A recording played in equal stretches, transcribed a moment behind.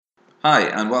Hi,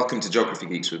 and welcome to Geography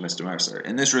Geeks with Mr. Mercer.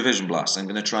 In this revision blast, I'm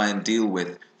going to try and deal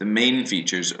with the main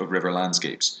features of river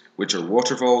landscapes, which are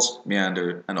waterfalls,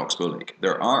 meander, and oxbow lake.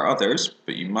 There are others,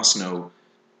 but you must know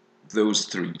those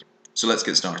three. So let's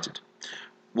get started.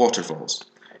 Waterfalls.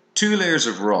 Two layers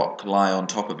of rock lie on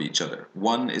top of each other.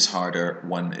 One is harder,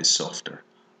 one is softer.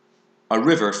 A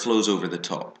river flows over the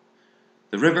top.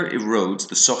 The river erodes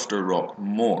the softer rock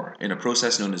more in a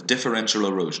process known as differential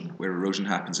erosion, where erosion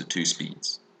happens at two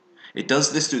speeds. It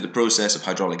does this through the process of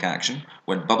hydraulic action,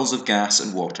 when bubbles of gas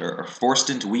and water are forced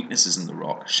into weaknesses in the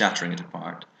rock, shattering it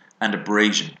apart, and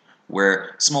abrasion,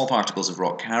 where small particles of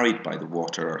rock carried by the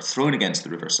water are thrown against the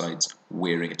river sides,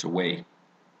 wearing it away.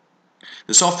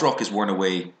 The soft rock is worn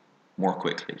away more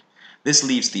quickly. This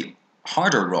leaves the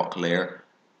harder rock layer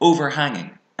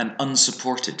overhanging and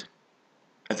unsupported.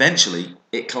 Eventually,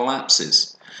 it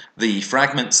collapses. The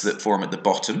fragments that form at the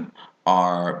bottom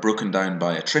are broken down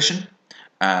by attrition,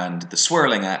 and the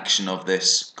swirling action of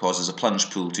this causes a plunge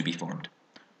pool to be formed.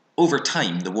 Over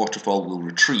time, the waterfall will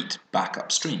retreat back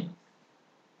upstream.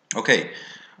 Okay,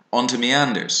 on to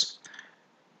meanders.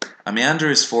 A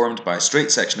meander is formed by a straight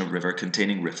section of river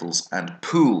containing riffles and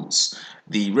pools.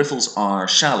 The riffles are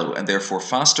shallow and therefore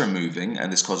faster moving,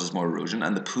 and this causes more erosion,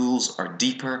 and the pools are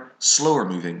deeper, slower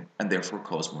moving, and therefore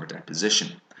cause more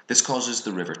deposition. This causes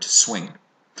the river to swing.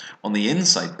 On the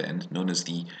inside bend, known as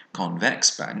the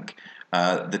convex bank,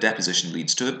 the deposition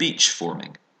leads to a beach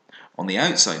forming. On the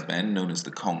outside bend, known as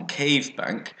the concave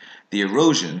bank, the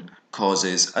erosion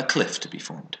causes a cliff to be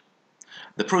formed.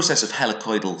 The process of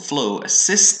helicoidal flow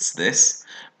assists this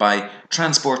by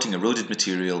transporting eroded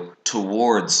material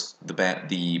towards the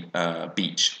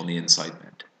beach on the inside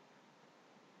bend.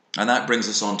 And that brings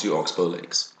us on to oxbow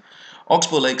lakes.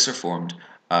 Oxbow lakes are formed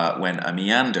when a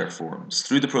meander forms.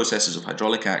 Through the processes of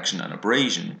hydraulic action and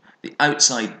abrasion, the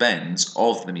outside bends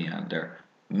of the meander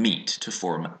meet to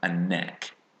form a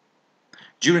neck.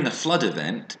 During a flood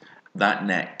event, that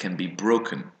neck can be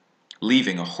broken,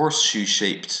 leaving a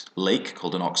horseshoe-shaped lake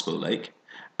called an oxbow lake,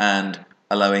 and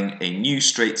allowing a new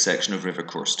straight section of river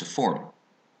course to form.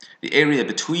 The area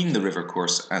between the river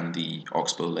course and the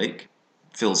oxbow lake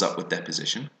fills up with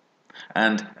deposition,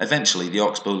 and eventually the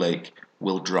oxbow lake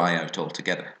will dry out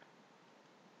altogether.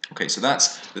 Okay, so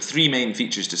that's the three main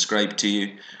features described to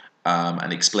you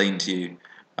and explained to you.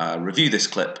 Review this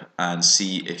clip and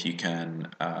see if you can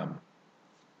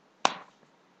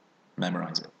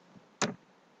memorize it.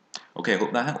 Okay, I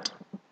hope that helped.